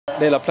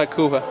Đây là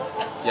Pleiku hả?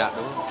 Dạ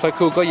đúng.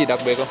 Pleiku có gì đặc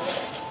biệt không?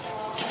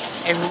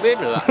 Em không biết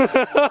nữa ạ.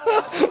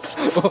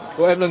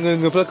 Ủa, em là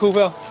người Pleiku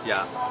phải không?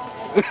 Dạ.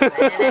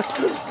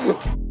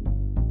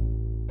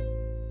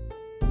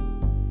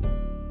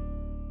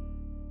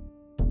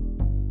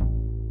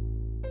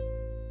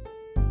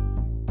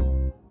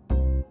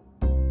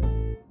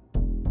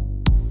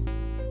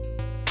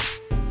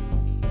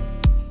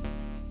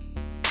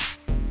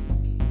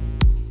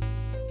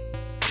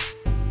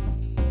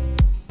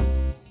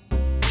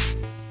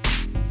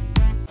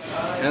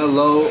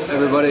 Hello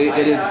everybody,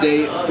 it is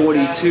day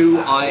 42.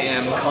 I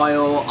am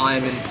Kyle. I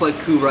am in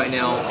Pleiku right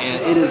now,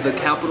 and it is the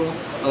capital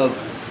of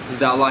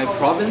Gia Lai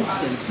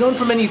province, and it's known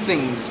for many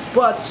things,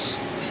 but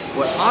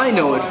what I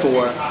know it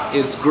for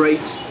is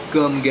great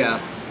cơm gà,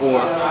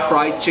 or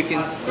fried chicken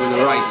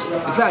with rice.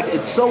 In fact,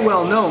 it's so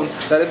well known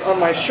that it's on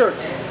my shirt,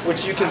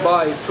 which you can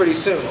buy pretty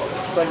soon.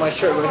 It's on my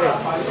shirt right here.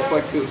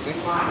 Pleiku, see?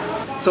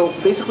 So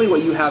basically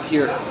what you have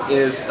here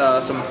is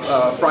some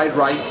fried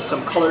rice,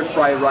 some colored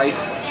fried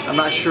rice. I'm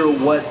not sure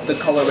what the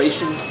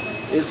coloration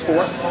is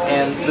for.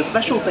 And the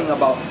special thing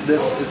about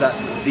this is that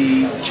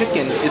the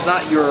chicken is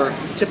not your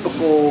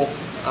typical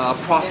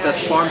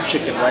processed farm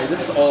chicken, right?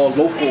 This is all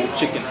local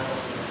chicken.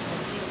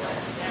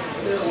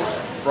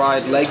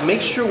 Fried leg.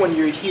 Make sure when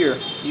you're here,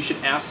 you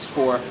should ask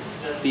for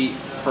the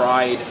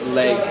fried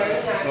leg.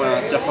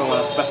 Definitely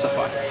want to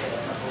specify.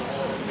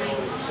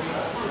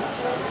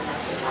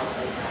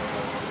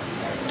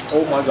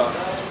 Oh my god,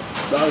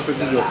 that is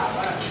freaking good.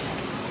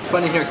 It's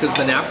funny here because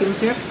the napkins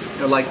here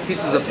are like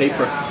pieces of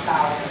paper.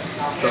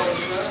 So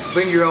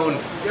bring your own.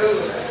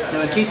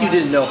 Now, in case you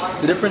didn't know,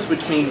 the difference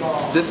between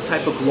this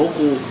type of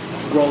local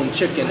grown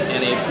chicken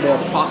and a more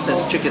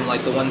processed chicken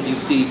like the ones you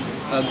see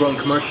grown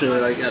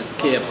commercially like at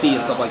KFC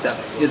and stuff like that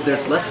is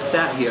there's less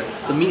fat here.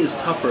 The meat is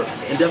tougher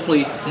and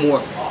definitely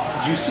more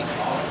juicy.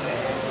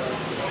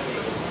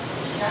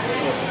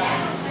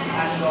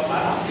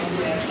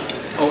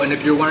 Oh, and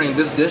if you're wondering,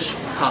 this dish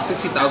costs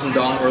 60,000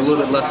 dong, or a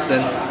little bit less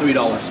than $3.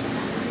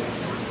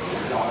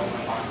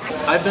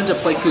 I've been to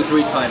Pleiku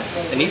 3 times,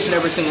 and each and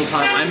every single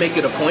time I make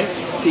it a point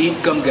to eat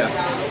cơm gà.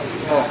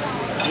 Oh,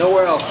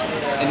 nowhere else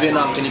in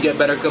Vietnam can you get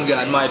better cơm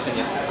gà, in my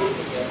opinion.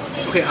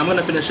 Okay, I'm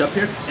gonna finish up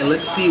here, and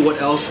let's see what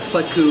else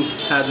Pleiku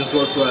has in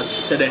store for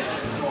us today.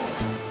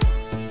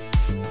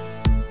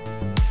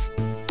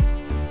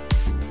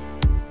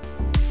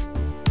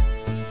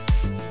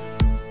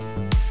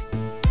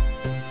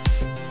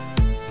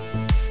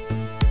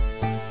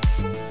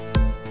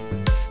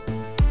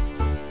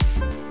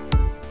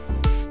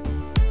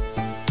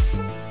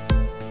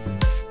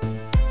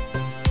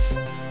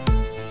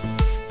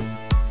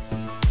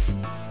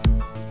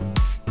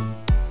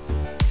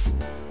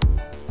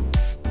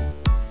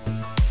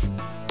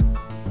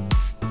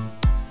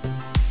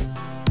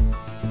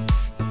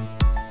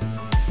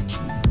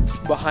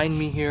 Behind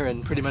me here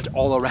and pretty much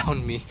all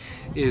around me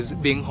is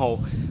Binh Ho,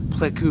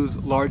 Pleiku's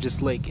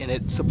largest lake, and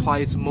it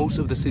supplies most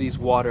of the city's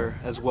water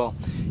as well.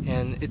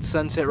 And it's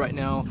sunset right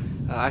now.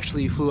 I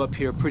actually flew up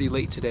here pretty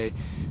late today,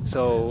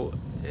 so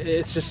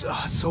it's just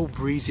it's so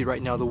breezy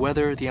right now. The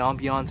weather, the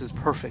ambiance is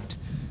perfect.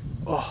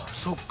 Oh,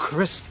 so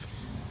crisp.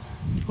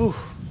 Whew.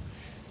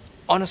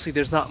 Honestly,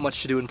 there's not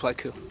much to do in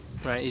Pleiku,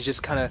 right? You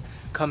just kind of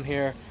come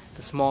here, it's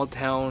a small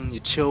town, you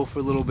chill for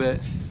a little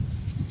bit,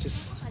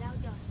 just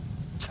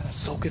kind of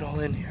soak it all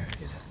in here.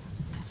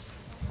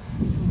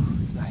 Ooh,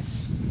 it's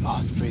nice.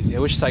 Oh, it's crazy. I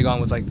wish Saigon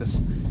was like this.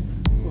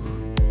 Ooh.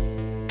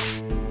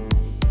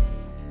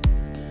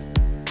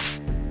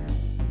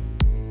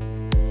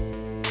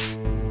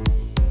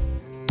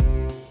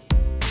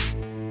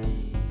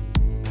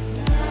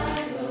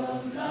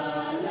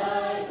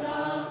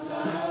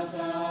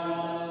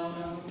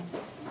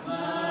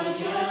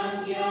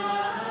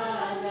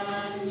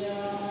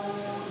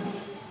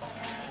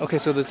 Okay,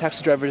 so the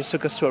taxi driver just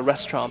took us to a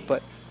restaurant,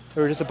 but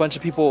there were just a bunch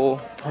of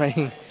people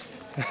praying.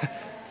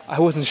 I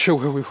wasn't sure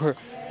where we were,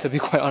 to be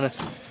quite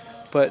honest.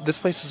 But this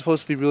place is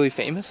supposed to be really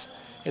famous.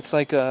 It's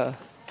like a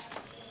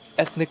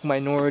ethnic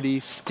minority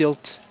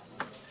stilt,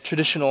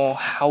 traditional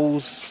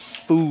house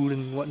food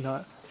and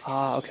whatnot.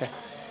 Ah, okay.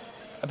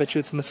 I bet you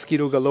it's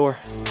mosquito galore.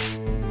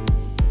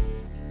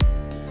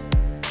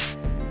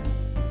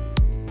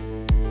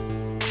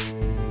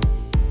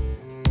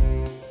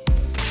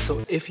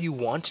 So if you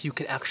want, you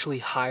can actually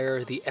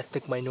hire the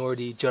ethnic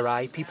minority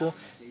Jarai people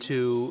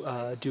to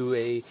do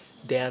a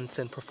dance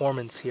and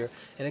performance here,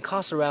 and it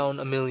costs around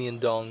 1 million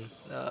dong.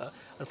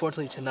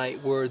 Unfortunately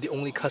tonight we're the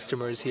only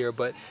customers here,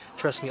 but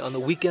trust me, on the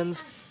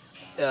weekends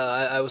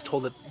I was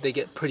told that they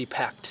get pretty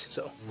packed.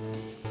 So.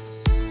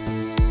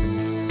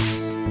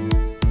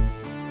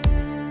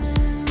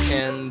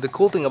 And the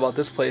cool thing about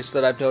this place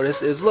that I've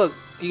noticed is, look,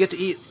 you get to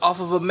eat off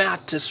of a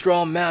mat, a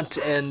straw mat,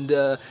 and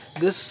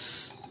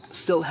this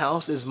stilt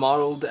house is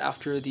modeled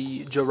after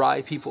the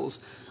Jarai people's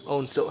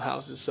own stilt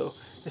houses, so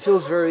it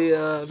feels very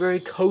very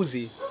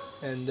cozy,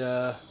 and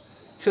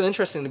it's kind of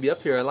interesting to be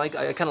up here. I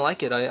kind of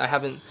like it. I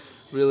haven't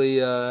really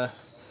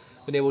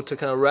been able to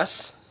kind of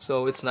rest,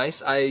 so it's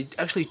nice. I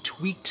actually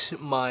tweaked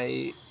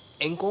my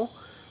ankle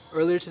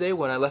earlier today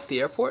when I left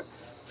the airport,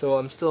 so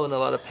I'm still in a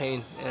lot of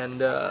pain, and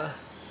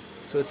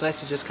so it's nice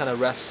to just kind of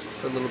rest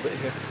for a little bit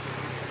here.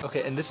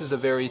 Okay, and this is a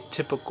very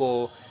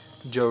typical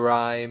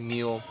Jarai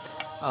meal.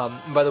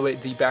 By the way,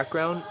 the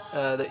background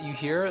that you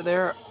hear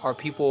there are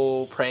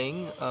people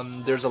praying.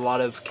 There's a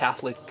lot of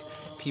Catholic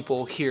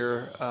people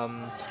here.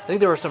 I think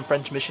there were some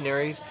French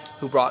missionaries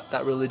who brought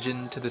that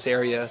religion to this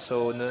area,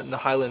 so in the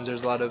highlands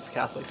there's a lot of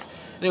Catholics.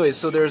 Anyways,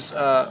 so there's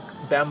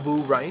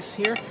bamboo rice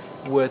here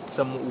with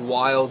some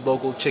wild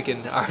local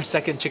chicken, our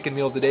second chicken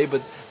meal of the day,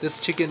 but this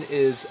chicken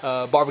is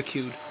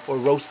barbecued or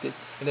roasted,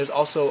 and there's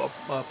also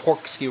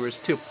pork skewers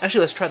too.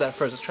 Actually, let's try that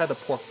first. Let's try the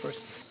pork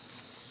first.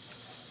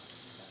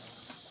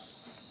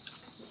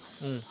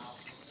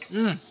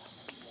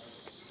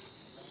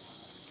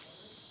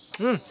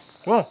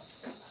 Wow,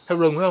 heo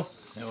rừng phải không?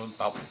 Heo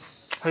tộc,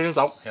 Hay dân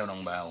tộc. heo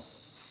đồng bào.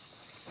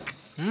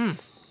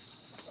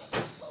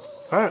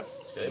 Right.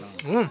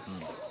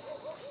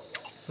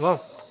 Wow,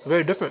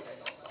 very different.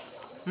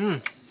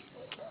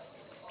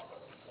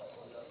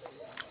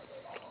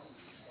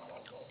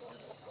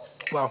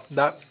 Wow,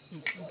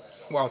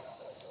 wow.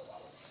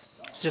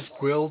 It's just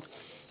grilled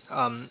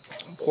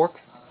pork.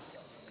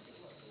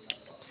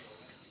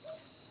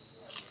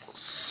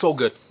 So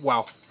good.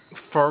 Wow.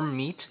 Firm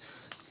meat.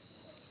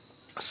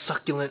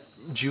 Succulent,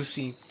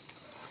 juicy,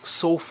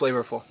 so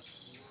flavorful.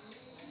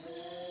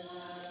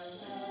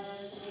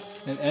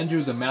 And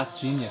Andrew's a math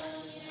genius.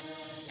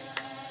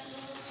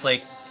 It's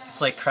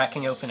like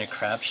cracking open a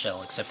crab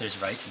shell, except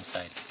there's rice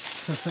inside.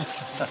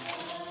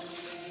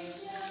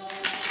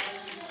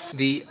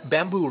 The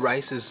bamboo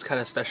rice is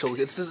kind of special.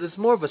 It's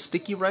more of a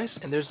sticky rice,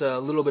 and there's a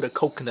little bit of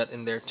coconut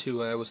in there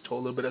too. I was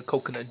told a little bit of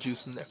coconut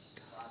juice in there.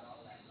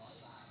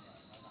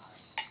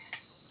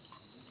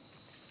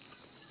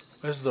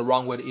 This is the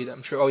wrong way to eat it,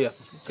 I'm sure. Oh yeah,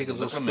 take a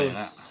little spoon.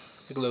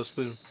 Take a little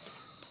spoon.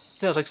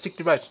 Yeah, it's like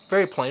sticky rice.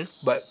 Very plain,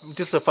 but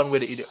just a fun way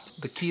to eat it.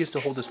 The key is to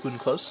hold the spoon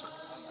close,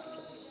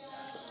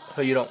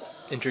 so you don't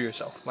injure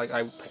yourself, like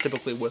I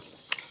typically would.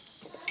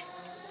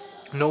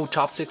 No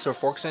chopsticks or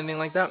forks or anything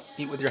like that.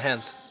 Eat with your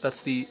hands.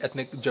 That's the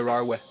ethnic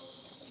Jarar way.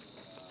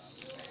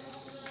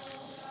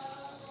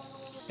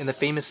 And the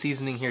famous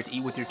seasoning here to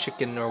eat with your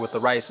chicken or with the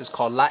rice is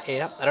called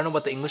la'e. I don't know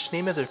what the English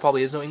name is. There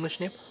probably is no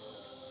English name.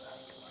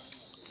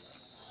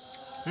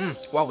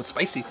 Wow, it's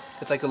spicy.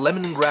 It's like a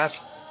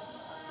lemongrass.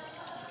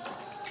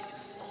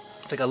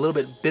 It's like a little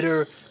bit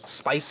bitter,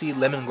 spicy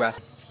lemongrass.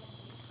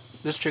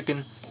 This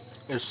chicken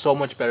is so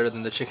much better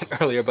than the chicken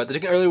earlier, but the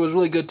chicken earlier was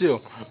really good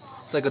too.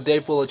 It's like a day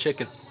full of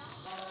chicken.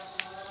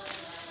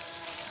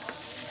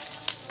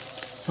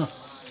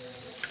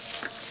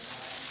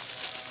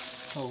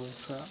 Holy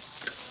crap.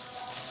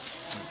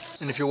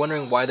 And if you're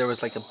wondering why there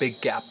was like a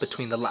big gap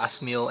between the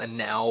last meal and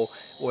now,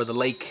 or the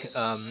lake,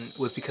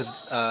 was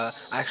because I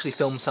actually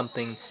filmed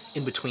something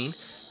in between,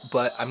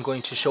 but I'm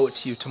going to show it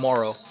to you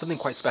tomorrow. Something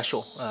quite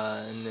special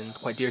and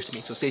quite dear to me,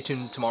 so stay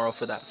tuned tomorrow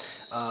for that.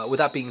 With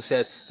that being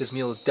said, this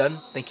meal is done.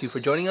 Thank you for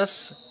joining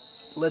us.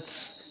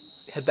 Let's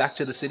head back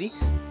to the city.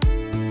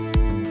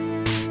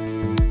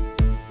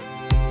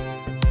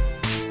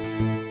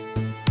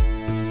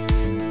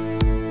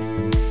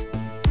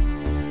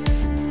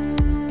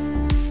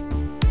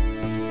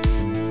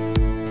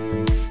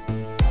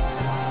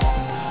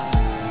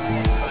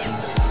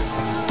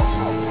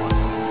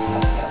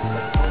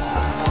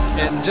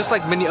 And just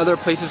like many other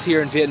places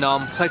here in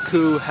Vietnam,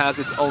 Pleiku has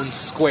its own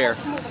square,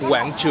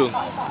 Quảng Trường.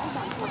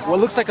 What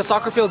looks like a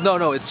soccer field?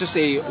 No, it's just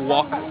a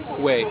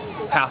walkway,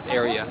 path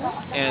area.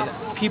 And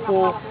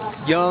people,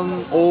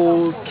 young,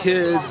 old,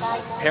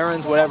 kids,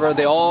 parents, whatever,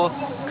 they all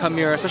come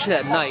here, especially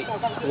at night,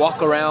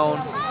 walk around,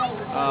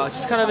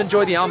 just kind of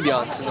enjoy the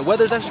ambiance. And the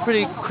weather's actually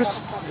pretty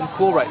crisp and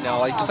cool right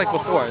now, just like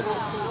before.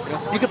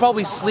 You could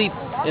probably sleep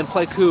in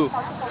Pleiku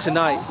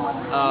tonight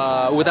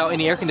without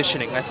any air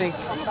conditioning. I think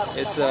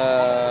it's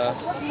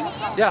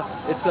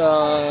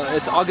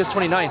it's August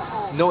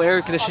 29th. No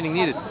air conditioning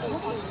needed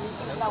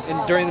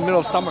during the middle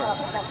of summer.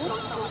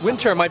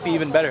 Winter might be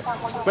even better.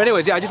 But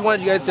anyways, yeah, I just wanted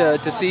you guys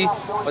to see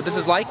what this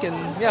is like, and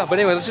yeah. But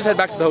anyway, let's just head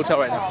back to the hotel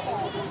right now.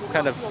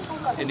 Kind of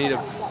in need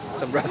of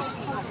some rest.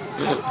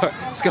 All right,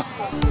 let's go.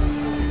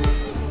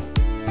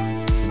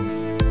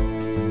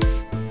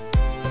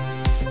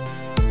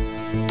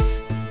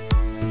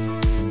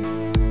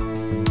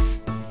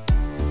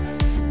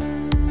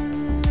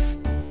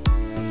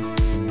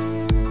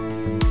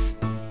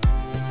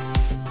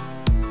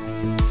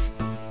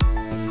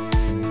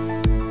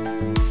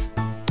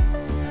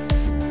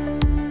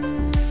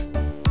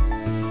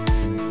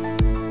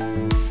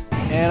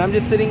 And I'm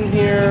just sitting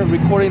here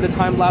recording the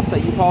time lapse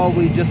that you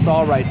probably just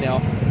saw right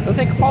now. It'll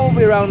take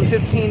probably around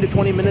 15 to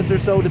 20 minutes or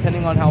so,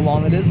 depending on how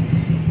long it is.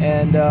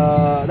 And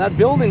that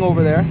building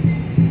over there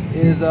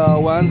is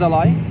Wan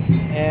Zalai,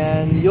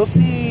 and you'll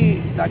see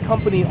that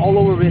company all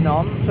over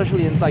Vietnam,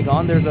 especially in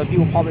Saigon. There's a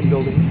few apartment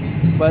buildings,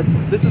 but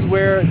this is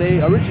where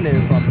they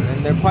originated from,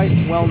 and they're quite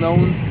well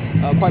known,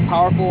 quite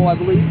powerful, I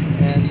believe.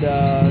 And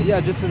yeah,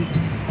 just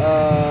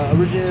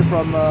originated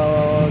from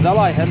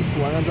Zalai, hence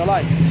Wan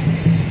Zalai.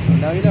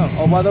 Now you know.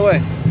 Oh, by the way,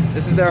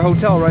 this is their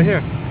hotel right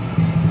here.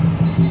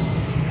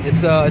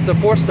 It's a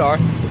 4-star,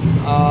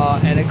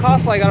 and it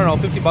costs like, I don't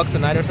know, $50 a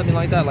night or something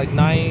like that, like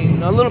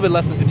a little bit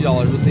less than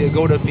 $50 with the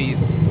Agoda fees.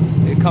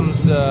 It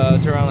comes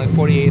to around like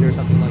 48 or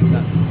something like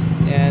that.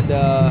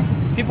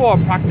 And people are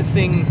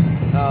practicing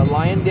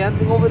lion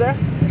dancing over there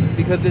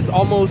because it's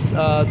almost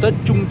Tết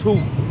Trung Thu,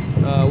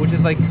 which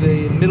is like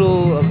the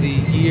middle of the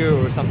year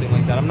or something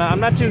like that. I'm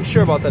not too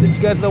sure about that. If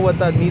you guys know what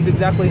that means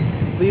exactly,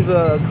 leave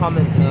a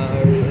comment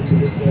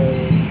leave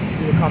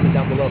a comment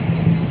down below.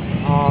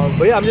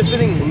 But yeah, I'm just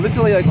sitting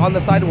literally like on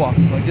the sidewalk.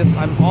 Like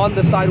I'm on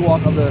the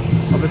sidewalk of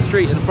the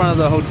street in front of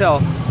the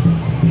hotel,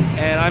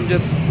 and I'm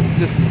just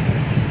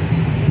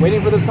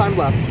waiting for this time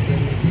lapse.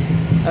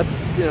 And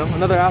that's, you know,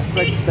 another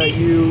aspect that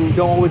you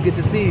don't always get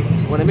to see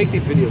when I make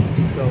these videos.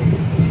 So,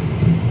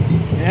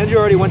 and Andrew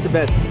already went to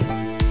bed.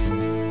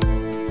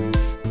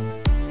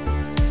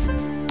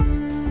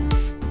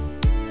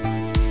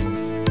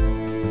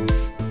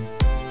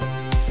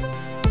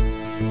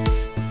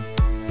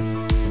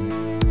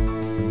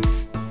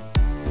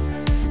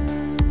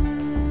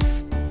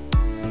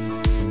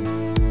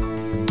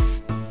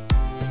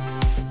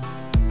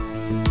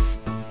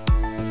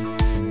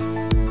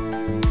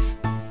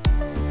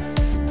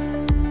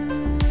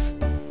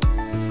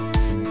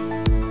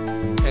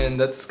 And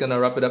that's gonna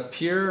wrap it up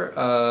here.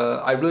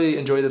 I really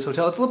enjoy this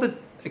hotel. It's a little bit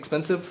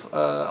expensive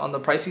on the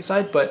pricey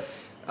side, but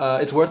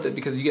it's worth it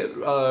because you get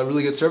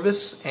really good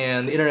service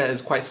and the internet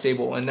is quite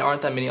stable, and there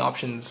aren't that many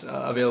options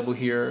available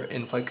here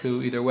in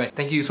Pleiku either way.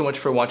 Thank you so much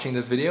for watching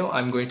this video.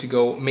 I'm going to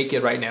go make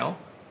it right now.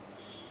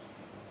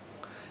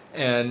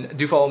 And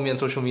do follow me on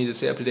social media to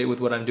stay up to date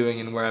with what I'm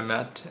doing and where I'm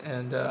at.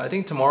 And I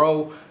think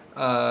tomorrow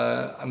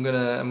I'm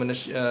gonna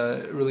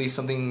release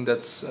something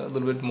that's a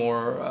little bit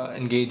more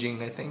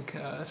engaging, I think.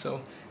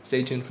 So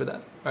stay tuned for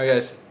that. Alright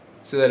guys,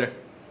 see you later.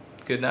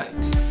 Good night.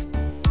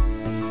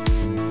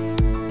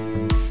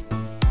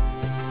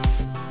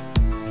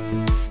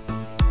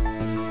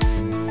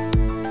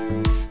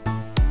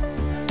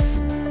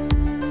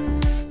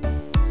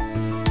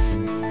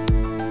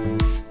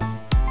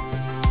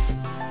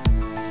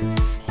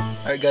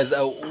 Alright guys,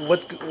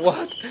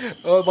 what?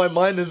 Oh, my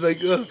mind is like,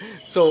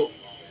 so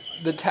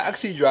the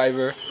taxi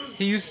driver,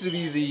 he used to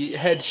be the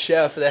head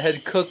chef, the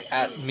head cook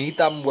at Mỹ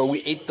Tâm, where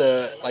we ate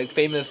the like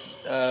famous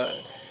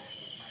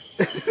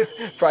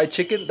fried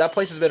chicken. That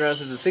place has been around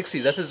since the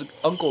 60s. That's his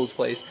uncle's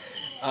place.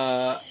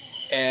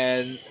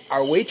 And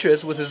our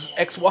waitress was his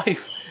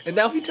ex-wife, and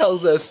now he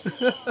tells us.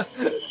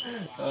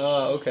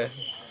 Okay.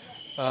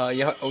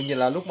 Như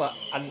là lúc mà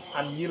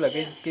anh với là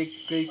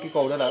cái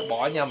cô đó là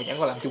bỏ nhau mà chẳng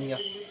có làm chung nha.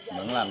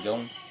 Vẫn làm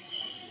chung.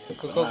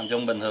 Vẫn làm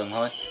chung bình thường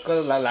thôi. Có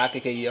lạ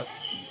kỳ gì không?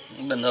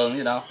 Bình thường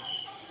gì đâu.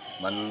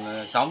 Mình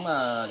sống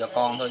cho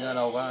con thôi chứ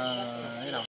đâu có ấy đâu.